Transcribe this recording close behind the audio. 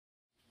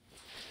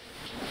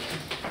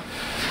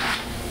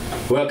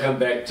Welcome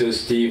back to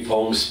Steve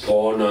Holmes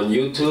Porn on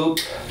YouTube.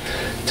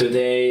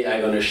 Today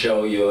I'm going to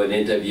show you an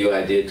interview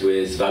I did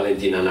with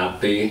Valentina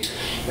Nappi.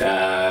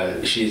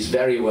 She's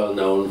very well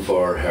known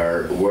for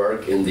her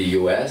work in the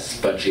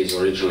US, but she's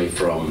originally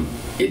from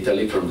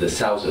Italy, from the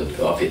south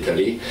of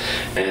Italy.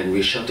 And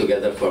we shot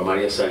together for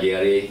Mario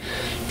Salieri,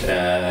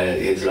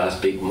 his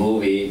last big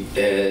movie,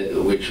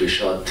 which we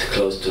shot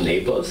close to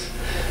Naples.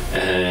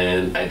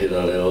 And I did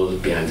a little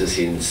behind the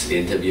scenes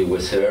interview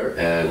with her,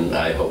 and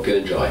I hope you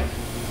enjoy.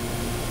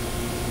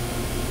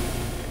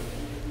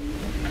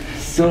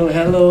 So,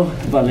 hello,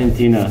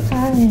 Valentina.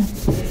 Hi.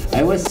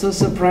 I was so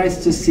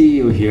surprised to see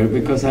you here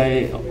because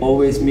I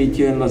always meet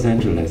you in Los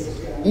Angeles.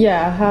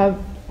 Yeah,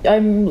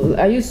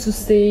 I used to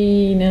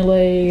stay in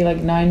LA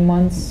like 9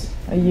 months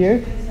a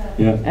year.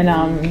 Yeah. And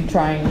I'm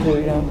trying to,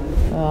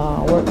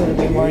 work a little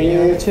bit more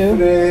here too.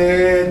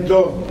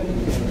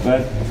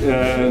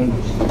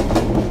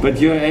 But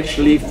you're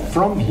actually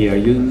from here.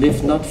 You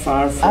live not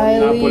far from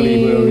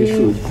Napoli where we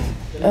shoot.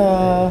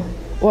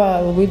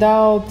 Well,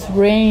 without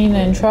rain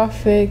and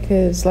traffic,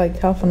 it's like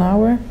half an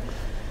hour.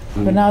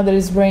 But now that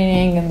it's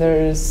raining and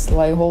there's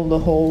like all the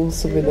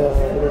holes with the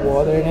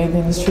water in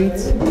the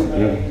streets,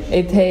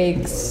 it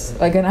takes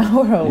like an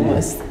hour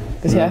almost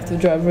because you have to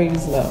drive really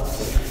slow.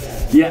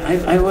 Yeah,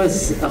 I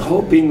was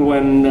hoping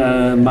when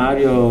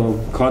Mario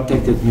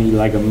contacted me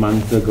like a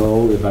month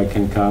ago if I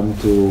can come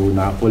to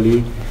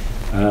Napoli.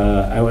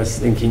 I was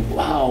thinking,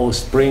 wow,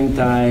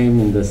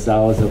 springtime in the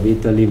south of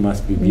Italy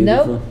must be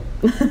beautiful. Nope.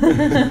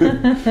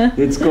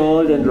 It's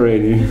cold and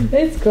rainy.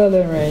 It's cold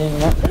and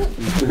raining.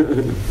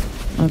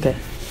 Okay.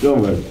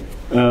 Don't worry.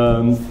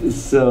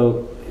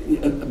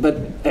 But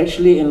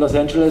actually in Los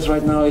Angeles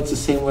right now it's the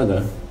same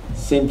weather.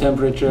 Same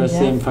temperature,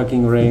 same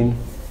fucking rain.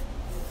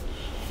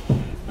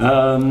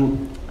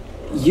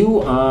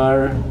 You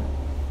are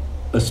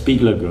a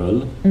Spiegler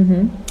girl,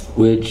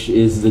 which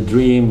is the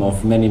dream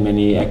of many,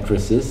 many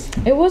actresses.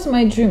 It was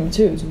my dream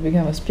too, to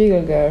become a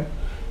Spiegler girl.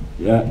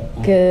 Yeah.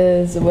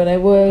 Because when I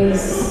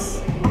was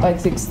like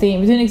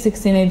 16, between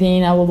 16 and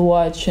 18, I would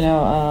watch,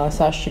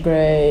 Sasha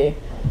Grey,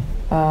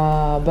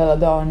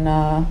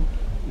 Belladonna,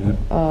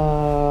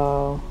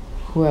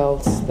 who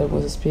else? There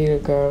was a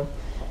Spiegler girl.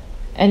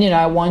 And,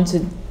 I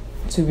wanted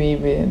to be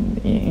in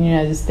the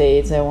United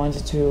States. I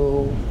wanted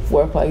to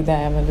work like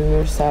them and do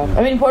their stuff.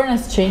 I mean, porn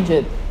has changed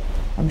it,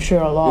 I'm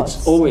sure, a lot.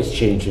 It's always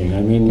changing.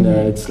 I mean,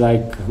 it's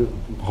like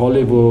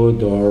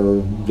Hollywood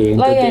or the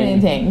like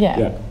anything,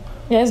 yeah.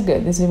 Yeah, it's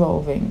good. It's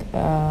evolving,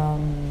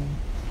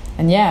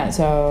 and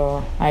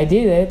so I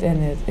did it,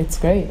 and it's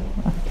great.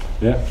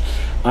 Yeah,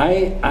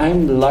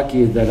 I'm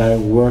lucky that I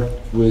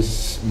worked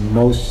with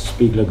most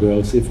Spiegler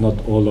girls, if not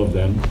all of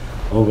them,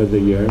 over the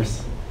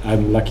years.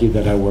 I'm lucky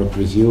that I worked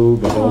with you,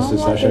 but also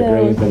Sasha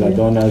Grey,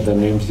 Belladonna, the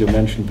names you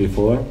mentioned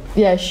before.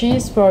 Yeah,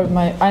 she's probably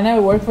I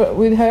never worked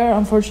with her,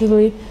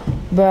 unfortunately,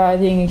 but I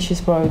think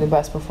she's probably the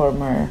best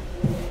performer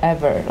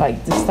ever.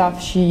 Like the stuff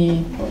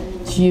she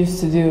used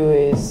to do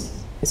is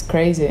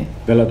crazy.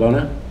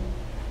 Belladonna?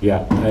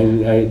 Yeah,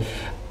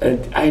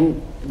 I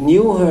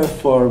knew her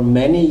for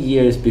many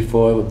years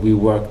before we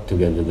worked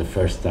together the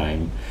first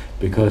time,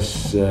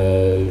 because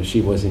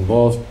she was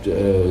involved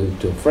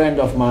to a friend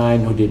of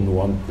mine who didn't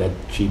want that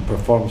she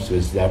performs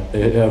with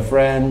her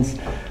friends,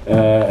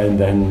 and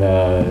then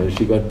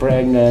she got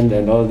pregnant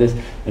and all this,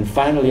 and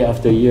finally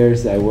after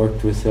years I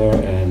worked with her,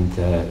 and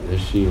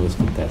she was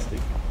fantastic.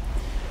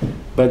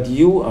 But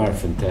you are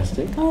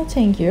fantastic. Oh,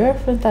 thank you. You're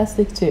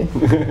fantastic too.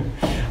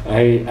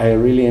 I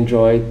really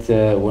enjoyed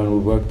when we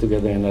worked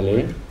together in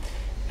LA.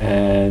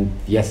 And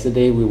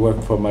yesterday we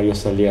worked for Mario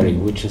Salieri,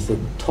 which is a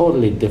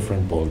totally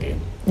different ballgame.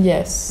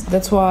 Yes,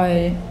 that's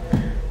why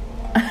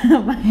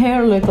my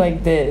hair looked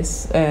like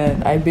this,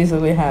 and I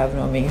basically have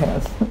no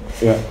makeup.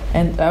 Yeah.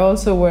 And I'm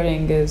also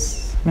wearing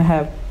this. I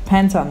have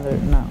pants under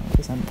now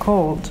because I'm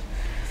cold.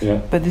 Yeah.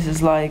 But this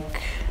is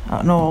like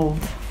an old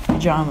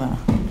pajama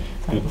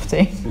type of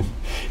thing.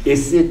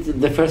 Is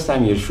it the first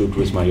time you shoot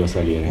with Mario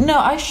Salieri? No,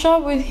 I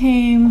shot with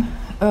him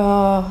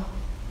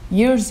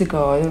years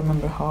ago. I don't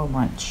remember how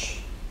much.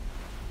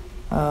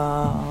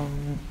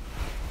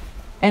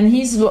 And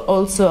he's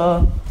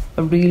also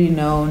really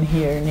known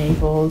here in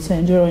Naples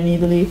and in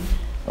Italy,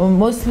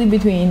 mostly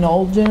between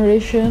old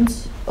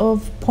generations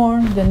of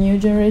porn, the new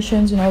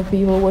generations,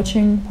 people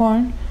watching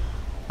porn.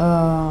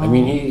 I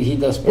mean, he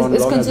does porn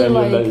longer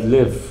than you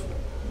live.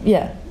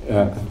 Yeah.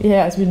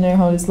 Yeah, it's been doing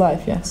all his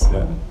life, yes.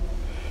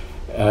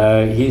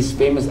 Yeah. He's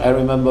famous. I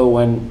remember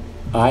when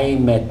I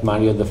met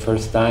Mario the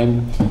first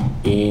time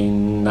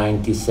in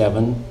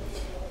 '97,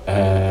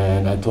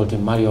 and I told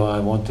him, Mario, I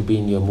want to be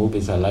in your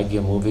movies, I like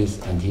your movies,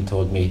 and he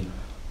told me,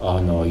 oh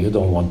no, you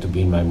don't want to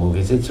be in my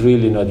movies, it's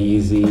really not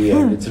easy,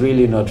 and it's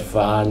really not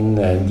fun,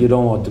 and you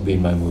don't want to be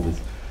in my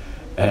movies.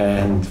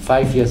 And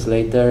 5 years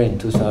later, in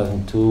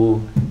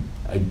 2002,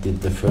 I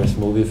did the first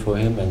movie for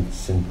him, and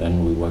since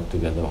then we worked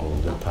together all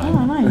the time.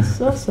 Oh,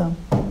 nice, awesome.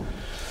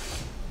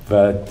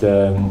 But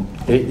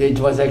it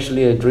was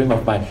actually a dream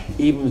of mine.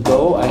 Even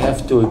though I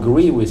have to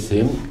agree with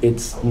him,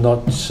 it's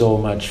not so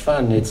much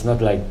fun. It's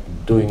not like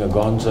doing a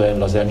gonzo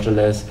in Los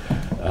Angeles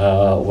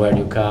where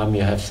you come,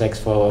 you have sex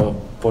for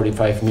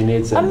 45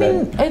 minutes. And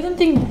I don't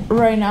think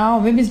right now,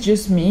 maybe it's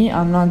just me,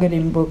 I'm not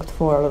getting booked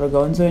for a lot of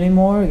gonzo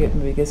anymore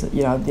because,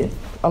 I did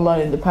a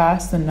lot in the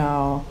past, and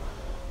now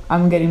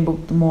I'm getting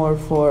booked more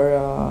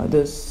for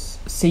those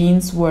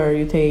scenes where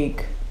you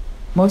take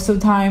most of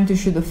the time to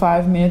shoot the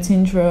 5 minutes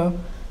intro,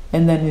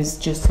 and then it's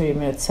just 30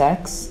 minutes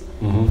sex.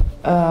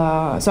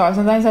 So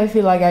sometimes I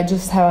feel like I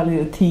just have a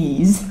little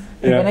tease,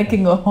 and then I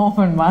can go home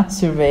and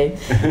masturbate.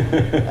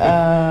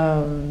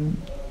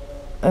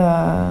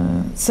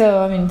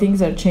 So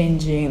things are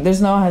changing.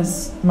 There's not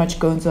as much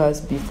gonzo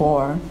as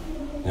before.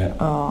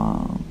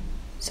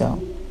 So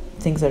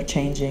things are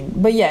changing.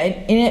 But yeah,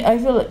 I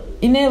feel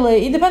in LA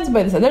it depends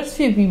by the side. There's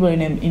few people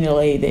in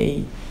LA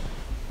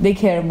they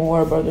care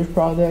more about their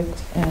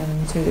product,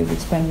 and so they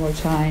would spend more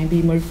time,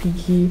 be more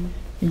picky,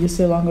 and just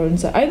stay longer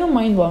inside. I don't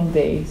mind long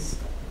days.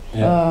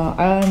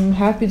 I'm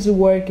happy to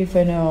work if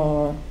I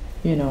know,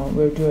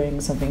 we're doing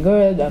something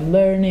good, I'm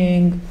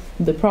learning,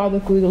 the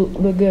product will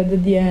look good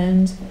at the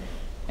end.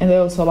 And I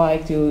also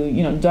like to,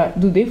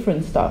 do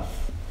different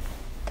stuff.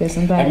 Because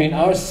sometimes...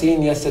 our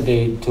scene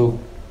yesterday took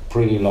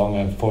pretty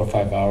long, 4 or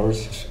 5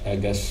 hours. I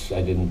guess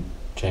I didn't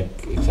check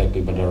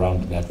exactly, but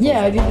around that.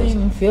 I didn't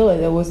even feel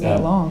it was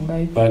that long.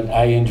 But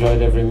I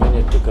enjoyed every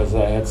minute because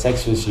I had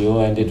sex with you,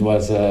 and it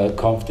was a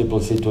comfortable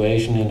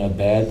situation in a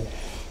bed.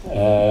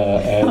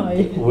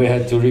 And we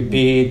had to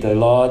repeat a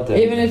lot.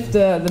 Even if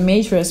the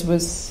mattress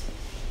was...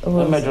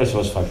 The mattress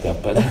was fucked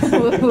up, but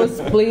it was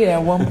split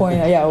at one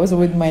point. I was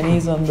with my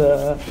knees on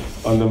the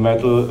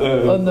metal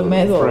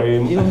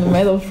frame. Even the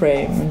metal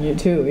frame, and you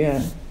too,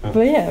 But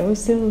it was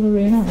still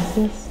really nice.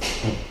 Yes.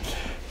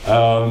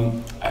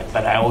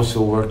 But I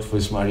also worked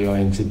with Mario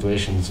in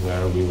situations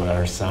where we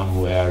were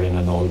somewhere in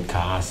an old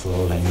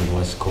castle and it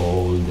was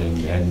cold,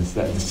 and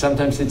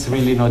sometimes it's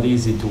really not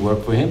easy to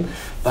work for him.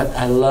 But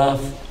I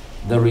love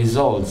the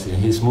results.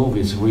 His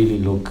movies really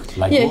look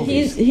like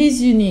movies.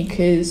 He's unique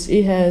because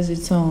he has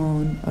its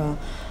own...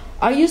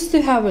 I used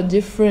to have a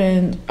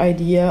different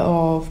idea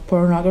of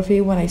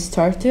pornography when I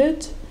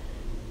started,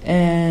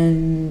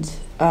 and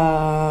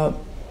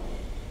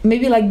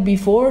maybe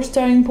before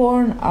starting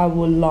porn, I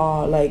would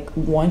not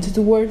wanted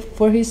to work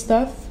for his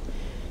stuff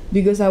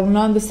because I was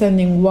not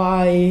understanding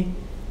why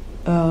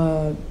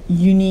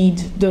you need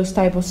those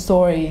type of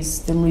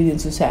stories that lead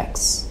into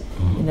sex.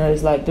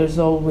 It's there's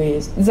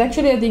always... It's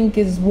actually, I think,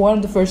 is one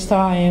of the first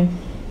time,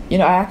 I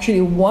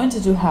actually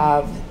wanted to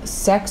have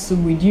sex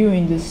with you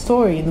in this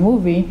story, in the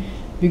movie,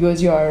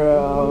 because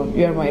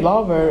you're my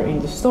lover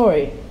in the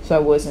story. So I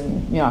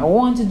wasn't, I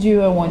wanted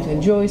you, I wanted to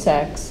enjoy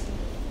sex.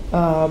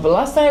 But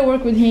last time I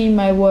worked with him,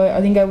 I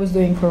think I was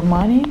doing for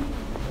money.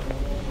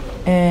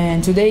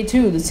 And today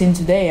too, the scene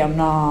today, I'm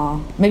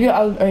not... Maybe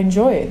I'll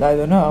enjoy it, I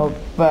don't know.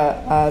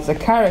 But as a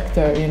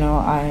character,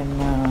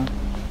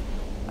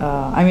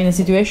 I'm in a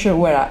situation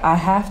where I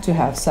have to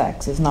have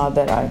sex. It's not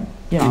that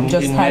I'm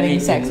just having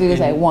sex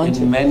because I want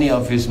to. In many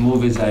of his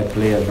movies, I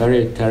play a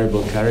very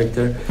terrible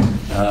character,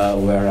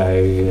 where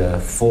I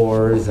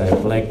force, I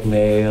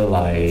blackmail,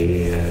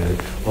 I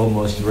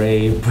almost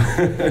rape.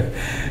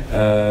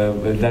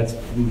 But that's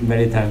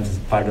many times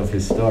part of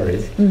his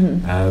stories,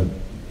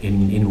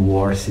 in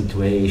war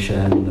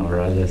situation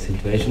or other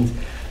situations.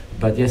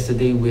 But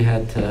yesterday we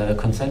had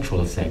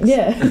consensual sex.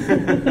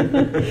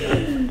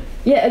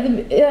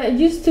 I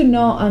used to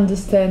not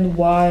understand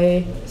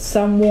why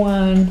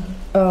someone...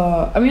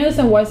 I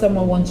understand why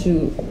someone wants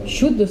to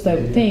shoot those type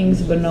of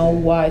things, but not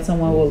why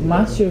someone will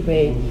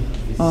masturbate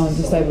on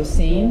those type of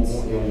scenes.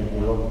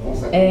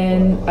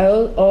 And I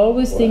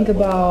always think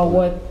about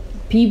what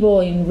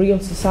people in real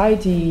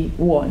society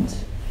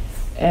want.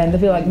 And I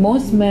feel like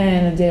most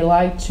men, they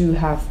like to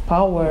have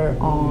power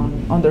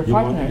on their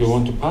partners. You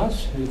want to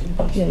pass?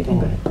 Yeah, you can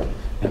go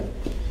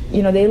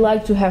ahead. They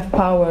like to have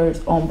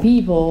powers on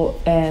people,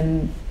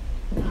 and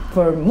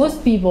for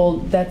most people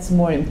that's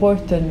more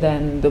important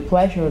than the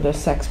pleasure that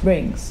sex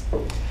brings.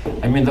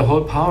 The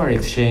whole power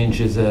exchange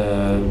is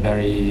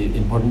very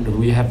important.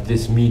 We have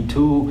this Me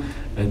Too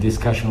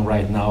discussion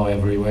right now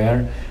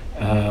everywhere,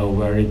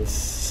 where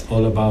it's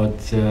all about...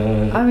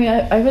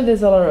 I feel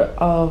there's a lot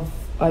of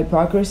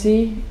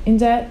hypocrisy in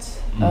that,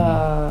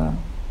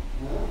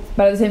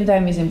 but at the same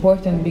time it's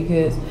important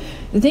because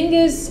the thing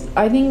is,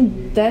 I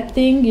think that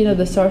thing,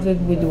 that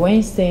started with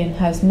Weinstein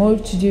has more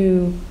to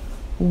do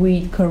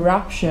with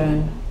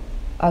corruption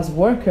as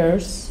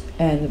workers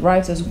and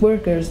rights as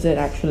workers that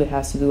actually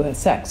has to do with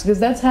sex, because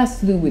that has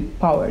to do with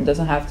power. It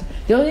doesn't have to.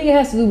 The only thing it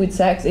has to do with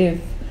sex, if,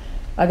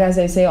 as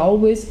I say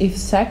always, if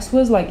sex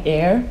was like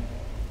air,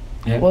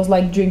 was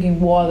like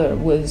drinking water,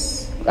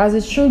 was as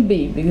it should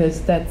be,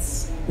 because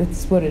that's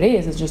what it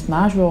is. It's just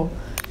natural,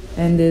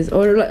 and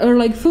or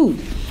like food.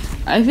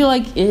 I feel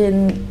like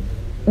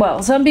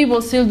some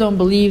people still don't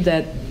believe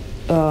that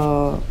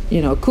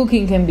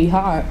cooking can be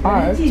hard.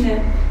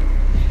 Valentina,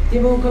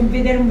 devo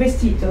vedere un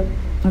vestito.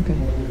 Okay.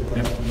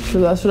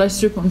 Yeah. Should I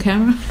strip on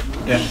camera?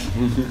 Yeah.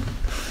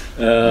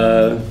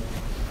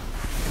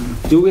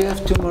 Do we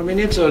have 2 more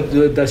minutes, or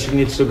does she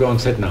need to go on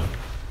set now?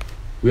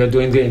 We are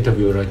doing the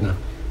interview right now.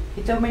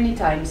 How many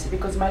times?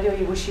 Because Mario,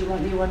 he wants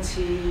to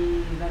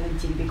see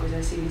Valentina because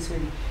I think it's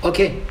really.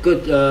 Okay,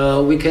 good.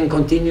 We can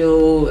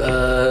continue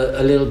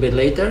a little bit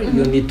later.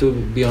 You need to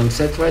be on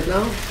set right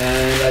now,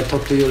 and I'll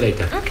talk to you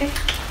later. Okay.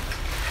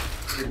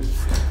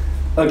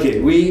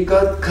 Okay, we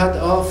got cut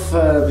off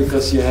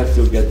because you have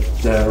to get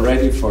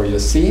ready for your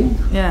scene.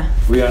 Yeah.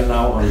 We are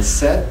now on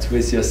set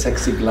with your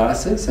sexy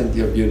glasses and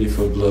your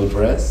beautiful blue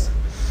dress.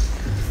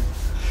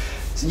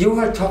 You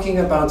were talking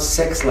about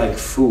sex like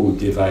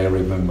food, if I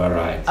remember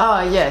right.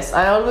 Yes,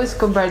 I always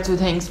compare two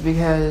things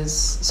because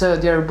so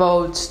they're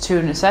both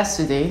two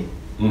necessity.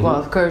 Well,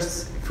 of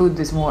course,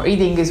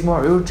 eating is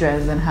more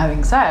urgent than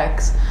having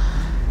sex.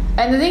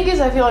 And the thing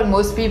is, I feel like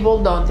most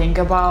people don't think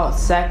about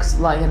sex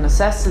like a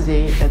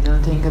necessity. They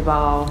don't think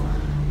about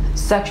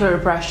sexual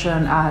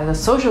repression as a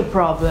social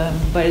problem,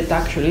 but it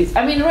actually is.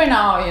 I mean, right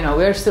now, you know,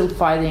 we're still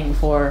fighting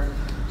for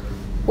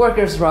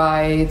workers'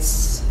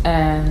 rights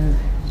and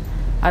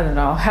I don't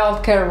know,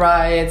 healthcare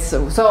rights.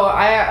 So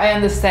I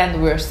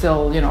understand we're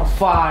still, you know,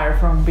 far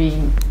from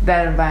being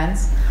that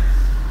advanced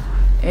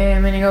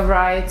in meaning of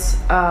rights.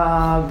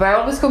 But I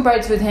always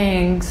compare two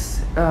things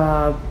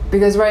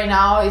because right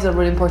now is a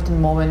really important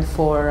moment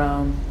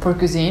for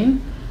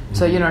cuisine.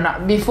 So you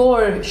know,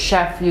 before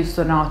chef used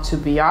to not to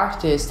be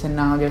artists, and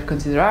now they're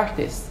considered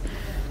artists.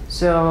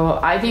 So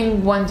I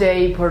think one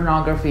day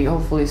pornography,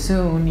 hopefully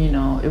soon, you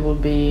know, it will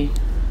be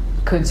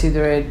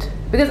considered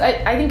because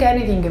I think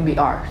anything can be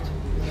art.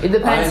 It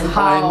depends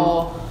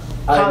how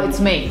it's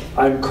made.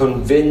 I'm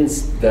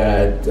convinced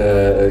that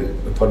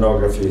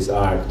pornography is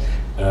art.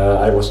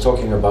 I was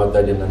talking about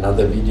that in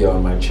another video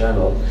on my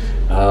channel.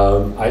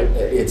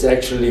 It's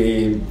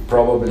actually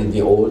probably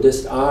the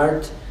oldest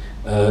art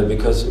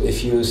because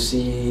if you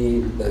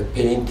see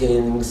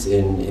paintings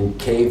in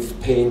cave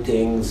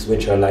paintings,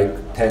 which are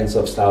like tens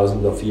of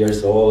thousands of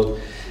years old,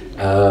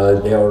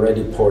 they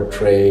already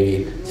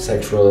portray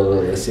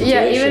sexual situations.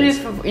 Yeah, even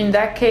if in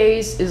that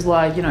case is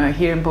like, you know,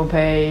 here in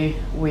Pompeii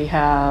we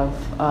have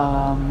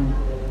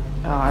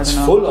it's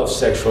full of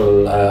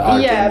sexual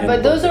art. Yeah,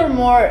 but those are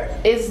more.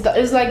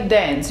 It's like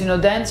dance. You know,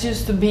 dance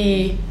used to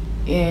be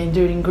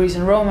during Greece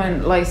and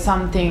Roman like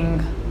something.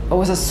 It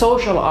was a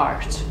social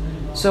art.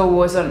 So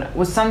it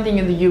was something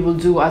that you will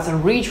do as a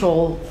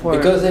ritual for.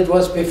 Because it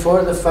was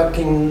before the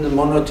fucking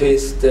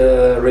monotheist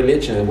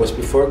religion. It was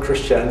before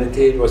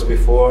Christianity. It was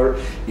before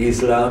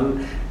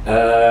Islam.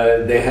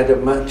 They had a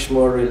much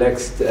more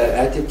relaxed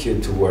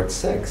attitude towards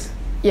sex.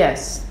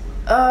 Yes,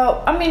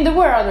 I mean there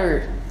were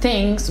other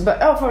things,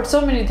 but for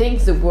so many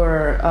things that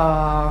were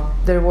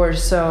they were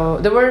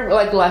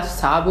like less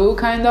taboo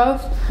kind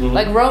of.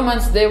 Like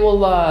Romans, they will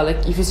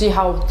like if you see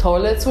how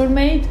toilets were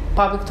made,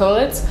 public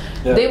toilets,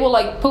 they will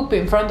like poop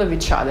in front of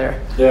each other.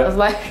 It was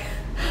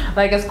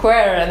like a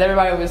square, and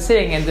everybody was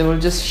sitting, and they will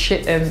just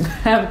shit and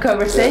have a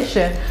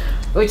conversation.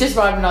 Which is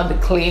probably not the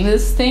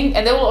cleanest thing,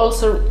 and they will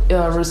also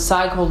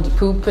recycle the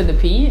poop and the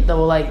pee. They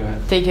will like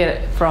take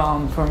it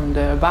from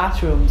the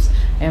bathrooms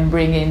and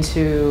bring it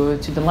into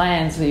the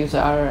lands they use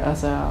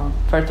as a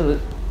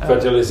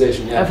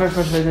fertilization. Yeah.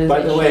 Fertilization.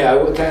 By the way,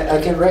 I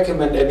can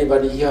recommend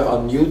anybody here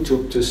on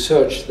YouTube to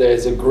search.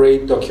 There's a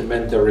great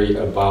documentary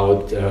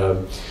about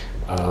the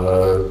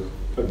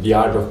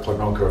art of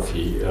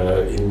pornography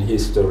in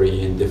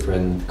history in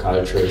different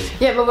cultures.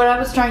 Yeah, but what I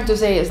was trying to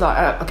say is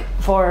that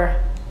for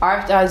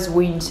art as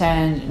we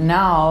intend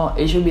now,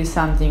 it should be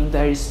something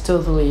that is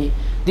totally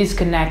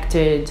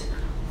disconnected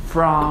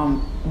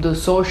from the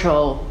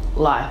social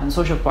life and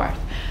social part.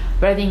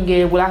 But I think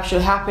it will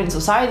actually happen in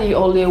society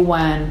only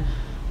when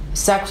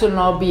sex will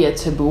not be a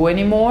taboo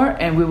anymore,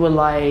 and we will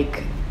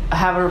like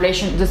have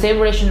the same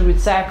relation with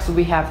sex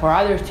we have for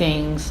other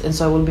things, and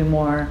so it will be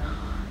more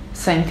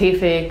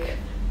scientific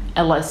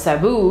and less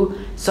taboo.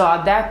 So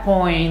at that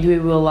point we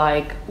will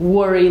like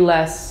worry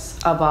less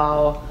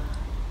about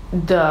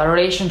the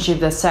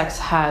relationship that sex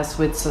has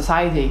with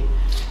society.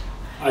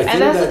 I think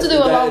that's to do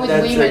a lot with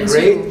women too. That's a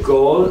great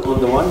goal on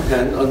the one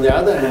hand. On the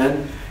other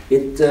hand,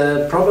 it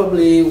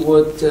probably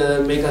would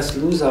make us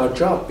lose our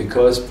job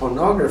because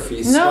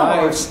pornography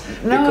thrives.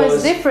 No,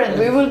 it's different.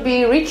 We will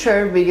be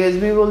richer because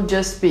we will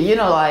just be, you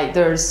know, like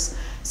there's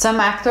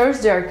some actors,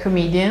 they are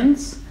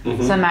comedians.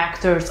 Some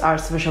actors are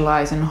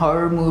specialized in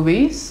horror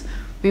movies.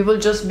 We will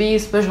just be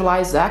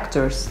specialized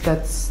actors.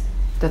 That's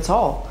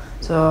all.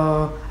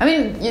 So, I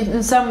mean,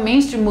 in some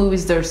mainstream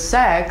movies there's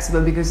sex,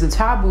 but because it's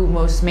taboo,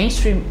 most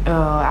mainstream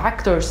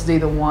actors, they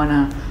don't want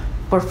to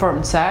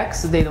perform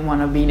sex, they don't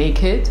want to be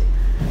naked.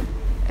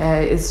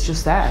 It's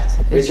just that.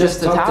 It's we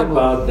just talked taboo.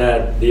 About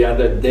that the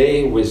other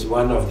day with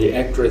one of the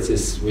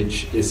actresses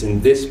which is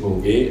in this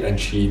movie, and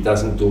she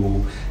doesn't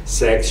do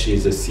sex,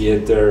 she's a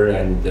theater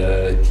and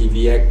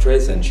TV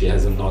actress, and she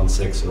has a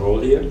non-sex role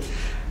here.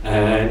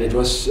 And it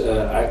was,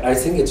 I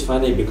think it's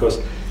funny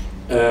because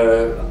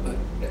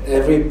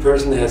every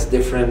person has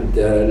different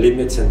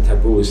limits and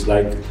taboos.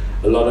 Like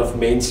a lot of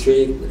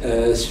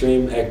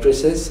mainstream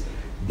actresses,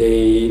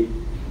 they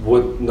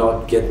would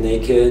not get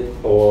naked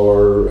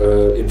or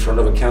in front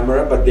of a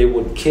camera, but they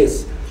would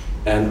kiss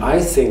And I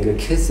think a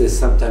kiss is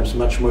sometimes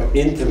much more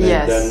intimate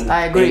Yes, than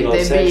I agree. anal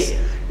They sex. be-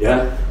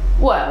 Yeah.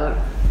 Well,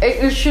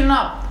 it should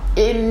not.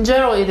 In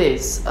general, it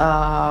is,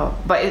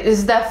 but it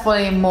is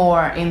definitely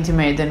more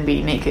intimate than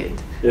being naked.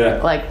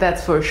 Yeah. Like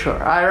that's for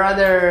sure.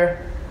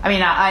 I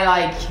mean, I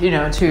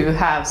like to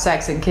have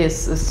sex and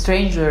kiss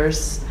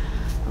strangers,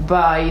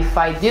 but if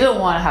I didn't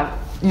want to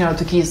have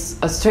to kiss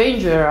a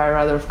stranger, I'd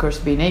rather of course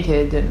be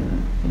naked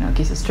and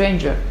kiss a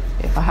stranger.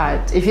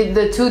 If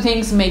the two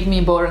things make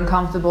me bored and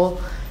uncomfortable,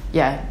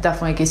 yeah,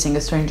 definitely kissing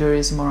a stranger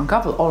is more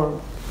uncomfortable,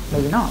 or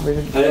maybe not.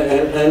 Maybe.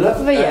 I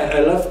love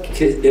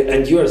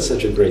and you are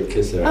such a great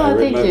kisser. Oh,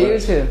 thank you. You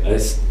too.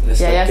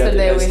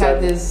 Yesterday we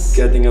had this.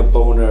 Getting a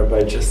boner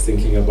by just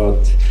thinking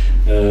about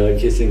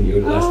kissing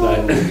you last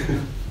night.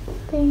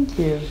 Thank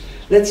you.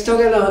 Let's talk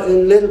a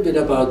little bit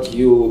about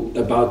you,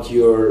 about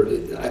your.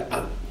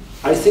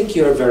 I think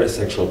you're a very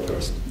sexual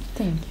person.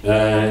 Thank you.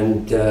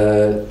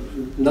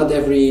 And not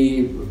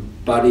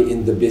everybody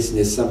in the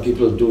business. Some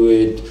people do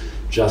it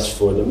just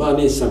for the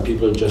money. Some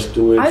people just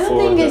do it. I don't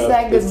think it's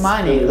that good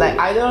money. Like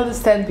I don't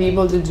understand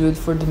people to do it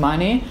for the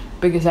money,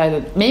 because I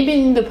don't. Maybe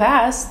in the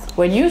past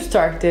when you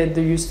started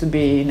there used to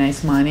be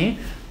nice money,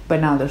 but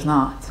now there's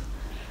not.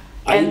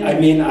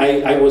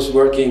 I was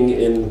working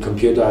in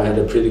computer. I had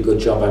a pretty good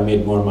job. I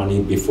made more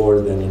money before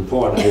than in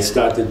porn. I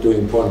started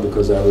doing porn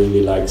because I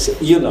really like,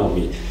 you know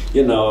me,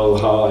 you know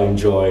how I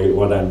enjoy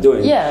what I'm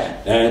doing.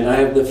 Yeah. And I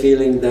have the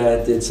feeling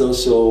that it's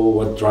also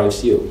what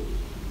drives you.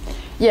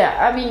 Yeah,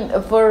 I mean,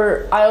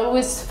 I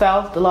always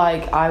felt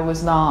like I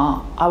was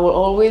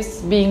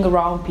always being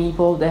around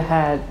people that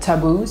had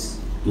taboos,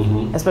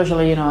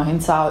 especially,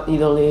 in South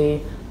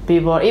Italy,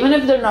 people, even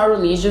if they're not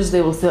religious,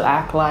 they will still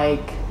act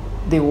like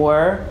they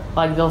were,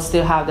 like they'll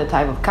still have that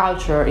type of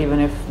culture, even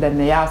if then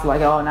they ask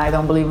like, oh, and I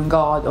don't believe in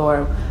God,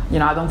 or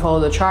I don't follow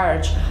the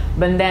church,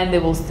 but then they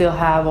will still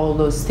have all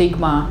those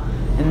stigma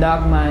and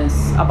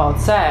dogmas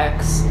about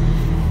sex.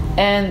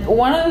 And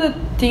one of the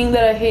things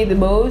that I hate the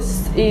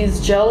most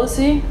is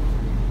jealousy.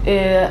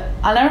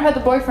 I never had a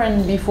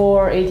boyfriend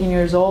before 18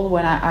 years old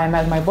when I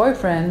met my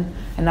boyfriend,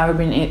 and now we've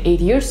been 8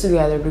 years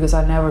together, because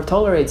I never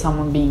tolerate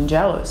someone being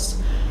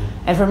jealous.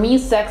 And for me,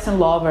 sex and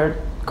love are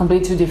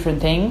completely two different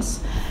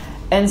things.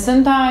 And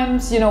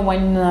sometimes,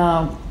 when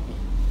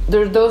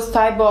there's those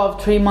type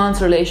of 3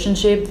 months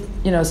relationship,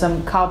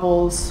 some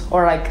couples,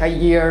 or like a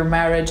year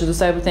marriage, those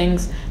type of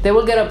things, they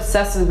will get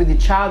obsessed with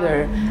each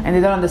other, and they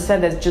don't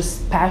understand that's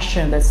just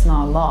passion, that's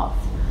not love.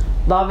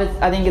 Love,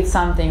 I think it's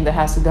something that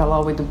has to do a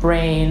lot with the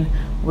brain,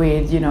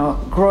 with,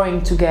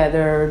 growing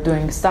together,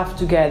 doing stuff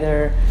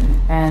together,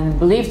 and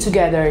believe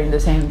together in the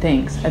same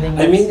things. I think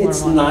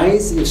it's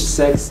nice if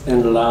sex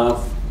and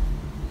love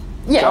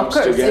comes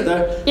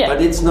together,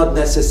 but it's not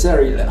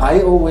necessary.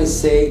 I always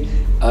say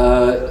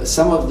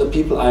some of the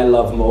people I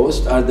love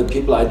most are the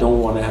people I don't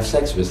want to have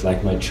sex with,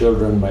 like my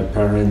children, my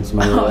parents,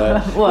 my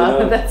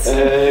that's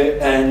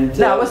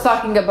no, I was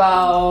talking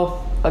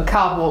about a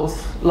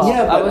couple's love.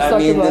 Yeah,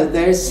 but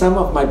there's some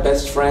of my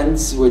best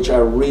friends which I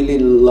really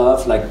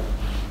love, like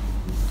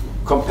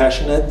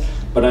compassionate,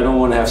 but I don't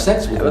want to have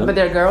sex with them. But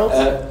they're girls?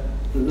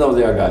 No,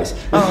 they are guys.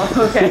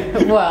 Oh, okay.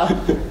 Well.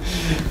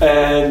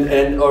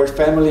 and or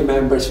family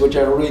members which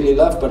I really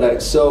love, but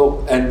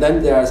and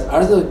then there's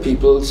other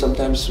people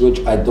sometimes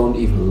which I don't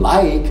even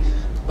like,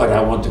 but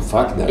I want to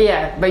fuck them.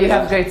 Yeah, but you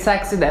have great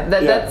sex with them.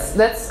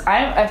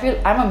 I feel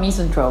I'm a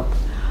misanthrope.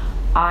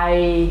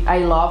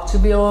 I love to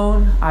be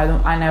alone.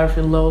 I never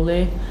feel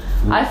lonely.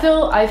 I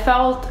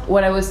felt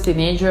when I was a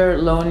teenager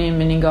lonely,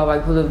 meaning of I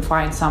couldn't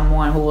find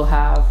someone who will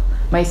have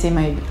my same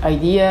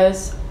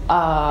ideas.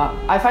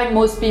 I find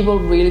most people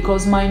really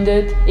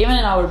close-minded. Even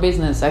in our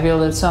business, I feel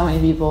there's so many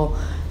people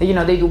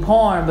that, they do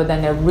porn, but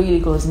then they're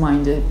really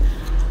close-minded.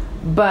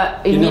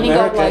 But in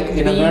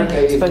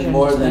America, even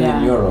more than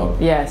in Europe.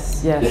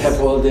 Yes. They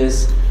have all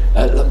this.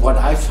 What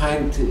I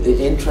find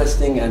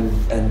interesting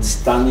and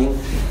stunning,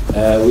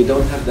 we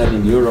don't have that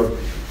in Europe.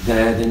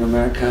 That in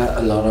America,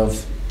 a lot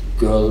of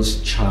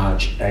girls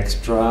charge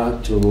extra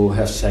to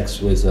have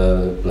sex with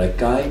a black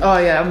guy. Oh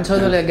yeah, I'm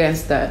totally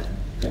against that.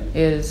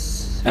 Yeah.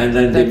 And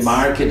then the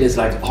market is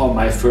like, oh,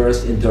 my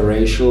first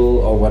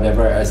interracial or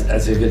whatever,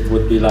 as if it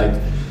would be like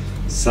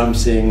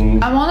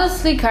something. I'm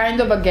honestly kind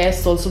of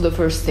against also the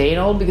first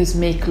anal, because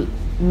make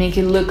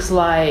it looks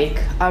like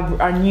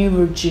a new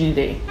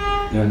virginity.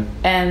 Yeah.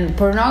 And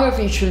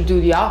pornography should do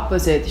the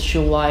opposite. It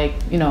should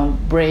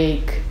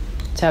break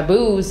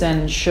taboos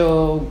and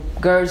show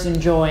girls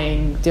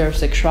enjoying their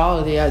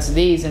sexuality as it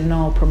is, and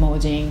not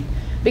promoting,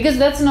 because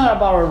that's not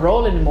about a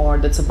role anymore.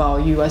 That's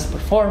about you as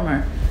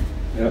performer.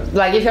 Yeah.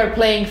 Like if you're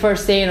playing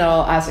first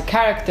anal as a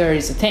character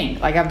is a thing.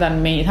 Like I've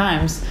done many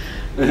times,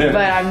 but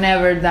I've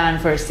never done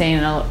first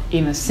anal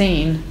in a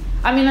scene.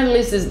 I mean, at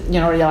least it's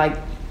you're like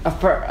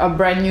a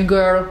brand new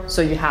girl,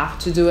 so you have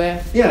to do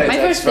it. Yeah, my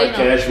first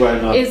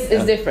anal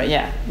is different.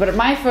 Yeah, but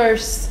my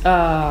first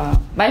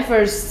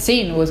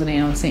scene was an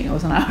anal scene. It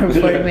was an hour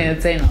 40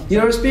 minutes anal.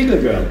 You're a Spiegel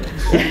girl.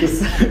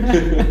 Yes.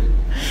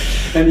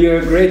 And you're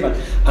a great one.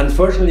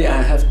 Unfortunately,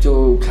 I have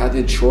to cut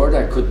it short.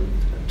 I could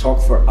talk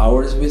for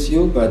hours with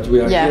you, but we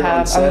are here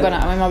on set.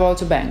 I'm about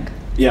to bang.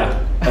 Yeah,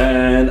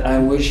 and I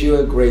wish you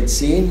a great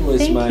scene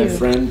with my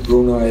friend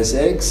Bruno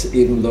SX,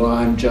 even though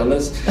I'm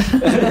jealous.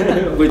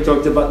 We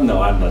talked about,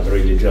 no, I'm not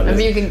really jealous.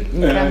 Maybe you can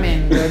come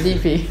in, the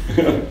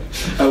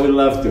DP. I would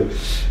love to.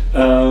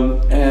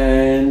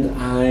 And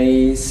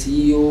I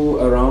see you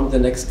around the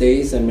next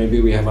days, and maybe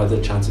we have other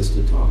chances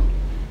to talk.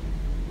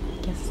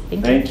 Yes,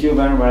 thank you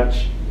very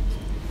much.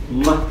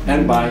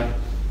 And bye.